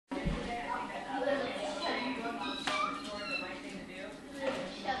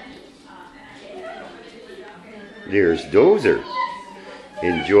There's Dozer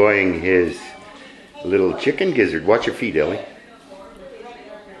enjoying his little chicken gizzard. Watch your feet, Ellie.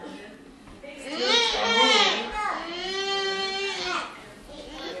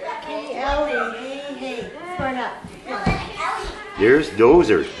 There's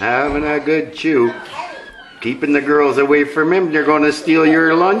Dozer having a good chew. Keeping the girls away from him. They're going to steal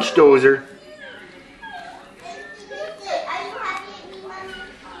your lunch, Dozer.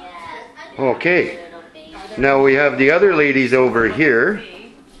 Okay. Now we have the other ladies over here.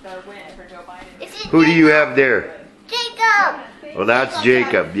 Who do you have there? Jacob. Oh, that's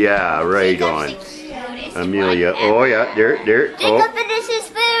Jacob. Yeah, right on. Amelia. Oh, yeah. There. Oh. Jacob finishes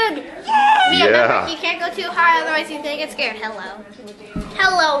food. Yeah. You can't go too high, otherwise he's gonna get scared. Hello.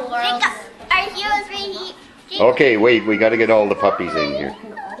 Hello, world. Jacob, our hero's right here. Okay, wait. We got to get all the puppies in here.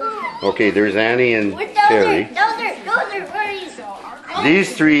 Okay, there's Annie and Terry. Dozer, where are you?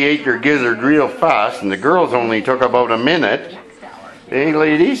 These three ate their gizzard real fast, and the girls only took about a minute. Hey,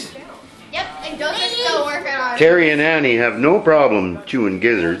 ladies? Yep, and Dozer's still working on it. Terry and Annie have no problem chewing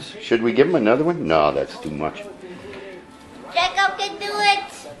gizzards. Should we give them another one? No, that's too much. Jacob can do it.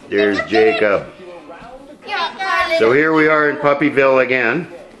 There's Jacob. So here we are in Puppyville again.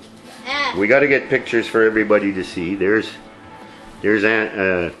 We got to get pictures for everybody to see. There's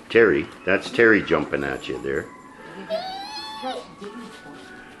Terry. That's Terry jumping at you there.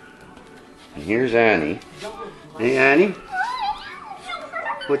 And here's Annie. Hey, Annie.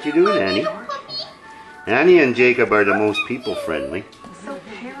 What you doing, Annie? Annie and Jacob are the most people-friendly.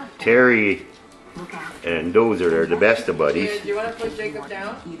 Terry and Dozer are the best of buddies. Do you want to put Jacob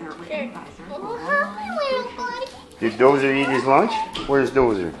down? Did Dozer eat his lunch? Where's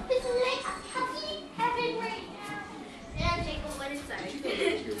Dozer?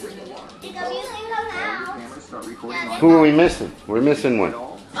 Who are we missing? We're missing one.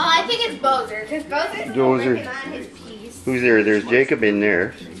 I think it's Bozer, because Bozer's Dozer. working on his piece. Who's there? There's Jacob in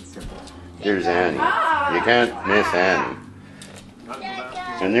there. There's Annie. You can't miss Annie.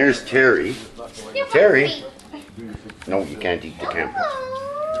 And there's Terry. Terry? No, you can't eat the camper.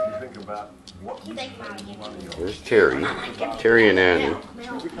 There's Terry. Terry and Annie.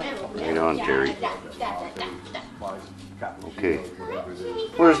 Right on, Terry. Okay.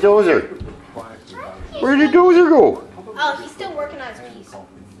 Where's Dozer? Where did Dozer go? Oh, he's still working on his piece.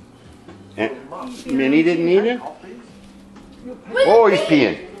 Minnie didn't eat it? Oh, he's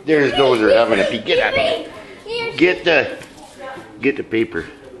peeing. There's Dozer having a pee. Get out of here. Get the paper.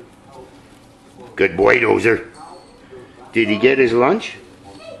 Good boy, Dozer. Did he get his lunch?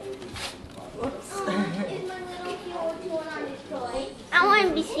 I want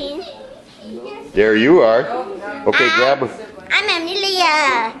to be seen. There you are. Okay, grab her. I'm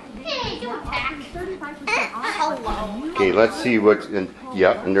Amelia. Okay, let's see what's in.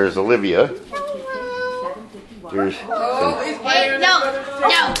 Yeah, and there's Olivia. There's Hey, no,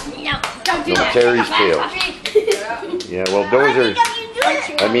 don't do that. Terry's tail. Yeah, well, Dozer.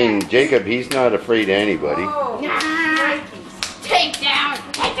 I mean, Jacob, he's not afraid of anybody. Take down.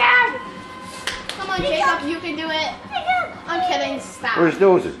 Come on, Jacob, you can do it. I'm kidding, stop. Where's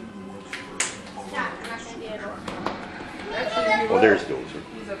Dozer? Stop, I'm not gonna do it. Oh, there's Dozer.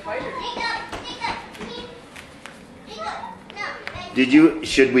 He's a fighter.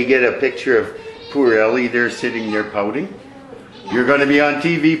 Should we get a picture of poor Ellie there sitting there pouting? You're going to be on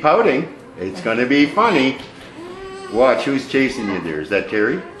TV pouting. It's going to be funny. Watch, who's chasing you there? Is that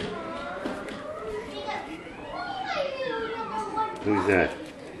Terry? Who's that?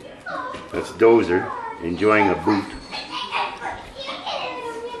 That's Dozer enjoying a boot.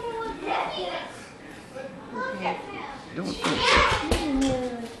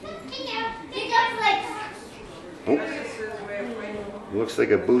 Oh. Looks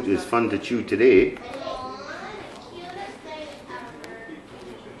like a boot is fun to chew today.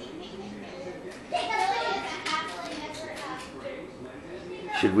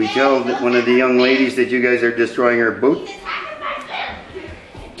 Should we tell one of the young ladies that you guys are destroying her boot?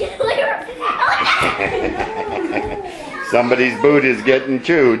 Somebody's boot is getting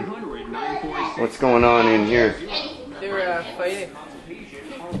chewed. What's going on in here? They're fighting.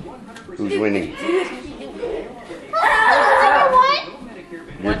 Who's winning?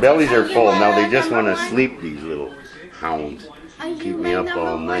 Your bellies are full. Now they just want to sleep, these little hounds. Keep me up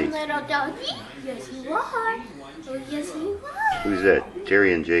all night. Little doggy? Yes, you are. Oh, yes, you are. Who's that?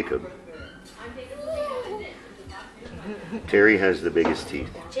 Terry and Jacob. Terry has the biggest teeth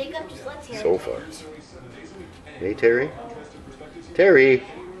Jacob, just let's hear so far. Hey, Terry. Terry.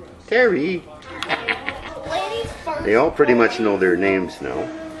 Terry. Ladies first. They all pretty much know their names now.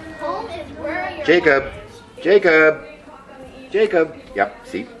 Home is where you're Jacob. Jacob. Jacob. Yep,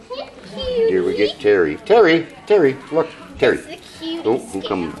 see? Here we get Terry. Terry, look, Terry. The cutest Oh, who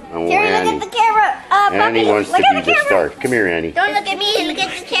come? Oh, Terry, Annie. look at the camera. Annie wants to be the star. Come here, Annie. Don't look at me. Look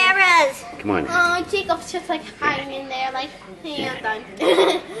at the cameras. Come on. Oh, Jacob's just like hiding in there, like, hey, I'm done.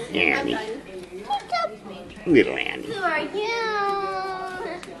 I'm Annie. done. Little Annie. Who are you?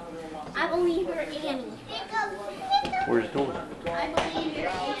 I believe you're Annie. Where's Dora? I believe you're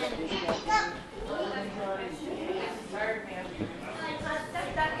Annie.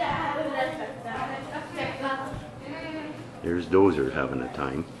 There's Dozer having a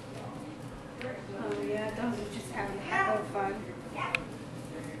time. Oh yeah, those are just having a heck of fun.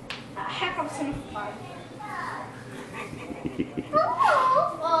 A heck of some fun.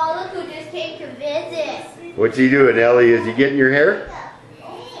 Oh, look who just came to visit. What's he doing, Ellie? Is he getting your hair?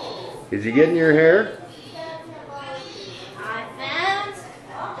 Is he getting your hair? I found.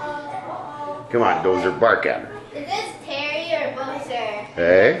 Come on, Dozer, bark at her. Is this Terry or Boozer?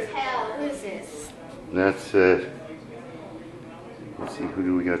 Hey? Hell, who's this? That's, let's see, who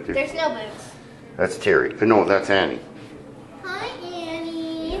do we got there? There's no boots. That's Terry. No, that's Annie. Hi,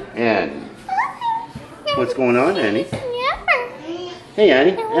 Annie. Annie. What's going on, Annie? Yeah. Hey,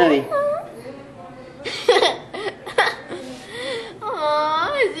 Annie. Annie.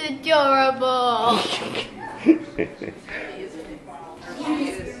 Aw, it's adorable.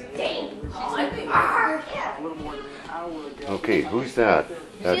 Okay, who's that?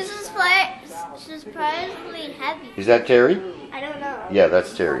 She's surprisingly heavy. Is that Terry? I don't know. Yeah,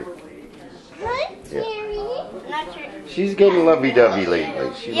 that's Terry. Hi, Yeah. Terry. Not sure. She's getting lovey-dovey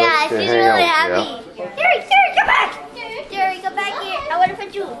lately. She Yeah, likes to she's hang really out. happy. Terry, come back! Terry, come back here. I want to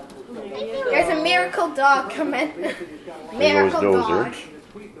put you. There's a miracle dog coming. There Miracle goes dog. Dozer.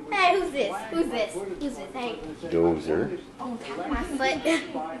 Hey, who's this? Who's this? Who's this? Hey. Dozer. Oh, tap my foot.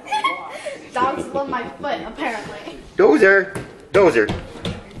 Dogs love my foot, apparently. Dozer. Dozer.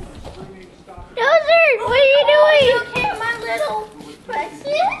 Dozer, what are you doing? Okay, my little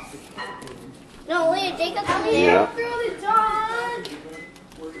precious. No, wait, Jacob, come here. Yeah. Throw the dog.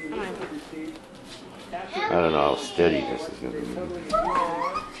 I don't know how steady this is going to be.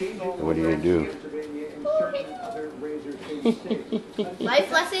 What do you do?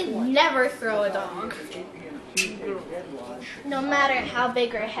 Life lesson, never throw a dog. No matter how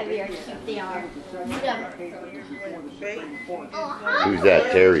big or heavy or cute they are. Never. Oh, hi. Who's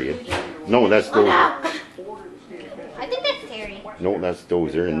that, Terry? No, that's Oh, Dozer. no. I think that's Terry. No, that's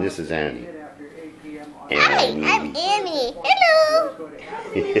Dozer, and this is Annie. Hi, I'm Annie. Hello.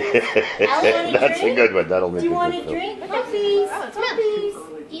 That's a good one. That'll make a good film. Puppies. Oh, it's Puppies.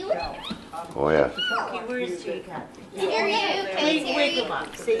 Do you want to Oh, yeah. Where's Jacob? Terry, okay, Wake Terry. him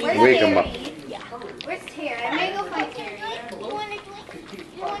up. Say Where's Wake him up. Where's Terry? I'm gonna go find Terry. You want to drink?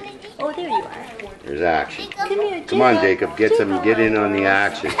 You want to drink? oh, there you are. There's action. Jacob? Come here, Jacob. Come on, Jacob. Get in on the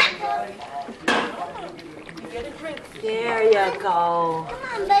action. There you go.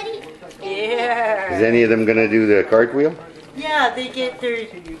 Come on, buddy. There. Is any of them going to do the cartwheel? Yeah, they get their.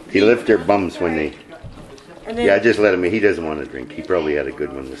 They lift their bums when they... And then, Yeah, just let him. He doesn't want to drink. He probably had a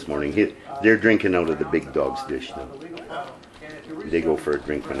good one this morning. They're drinking out of the big dog's dish now. They go for a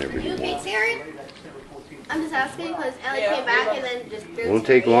drink whenever they Okay, want. Terry? I'm just asking because Ellie came back and then just threw Won't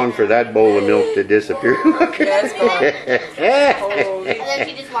take long for that bowl of milk to disappear. Yeah, it's gone. And then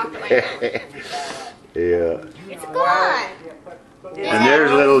she just walked away. Yeah. It's gone. And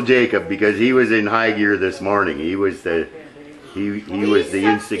there's little Jacob, because he was in high gear this morning. He was the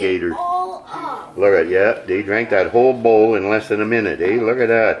instigator. All up. Look at, yeah, they drank that whole bowl in less than a minute, eh? Look at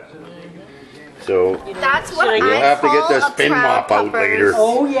that. So That's what Should I I you'll have to get call the a spin proud mop out pupper. later.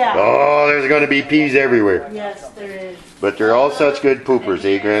 Oh, yeah. Oh, there's going to be peas everywhere. Yes, there is. But they're all such good poopers,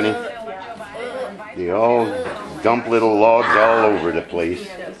 eh, Granny? They all dump little logs all over the place.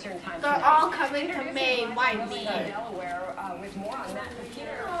 They're all coming to me. Why me?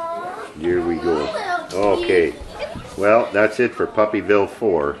 Here we go. Okay. Well, that's it for Puppyville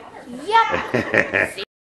 4. Yep.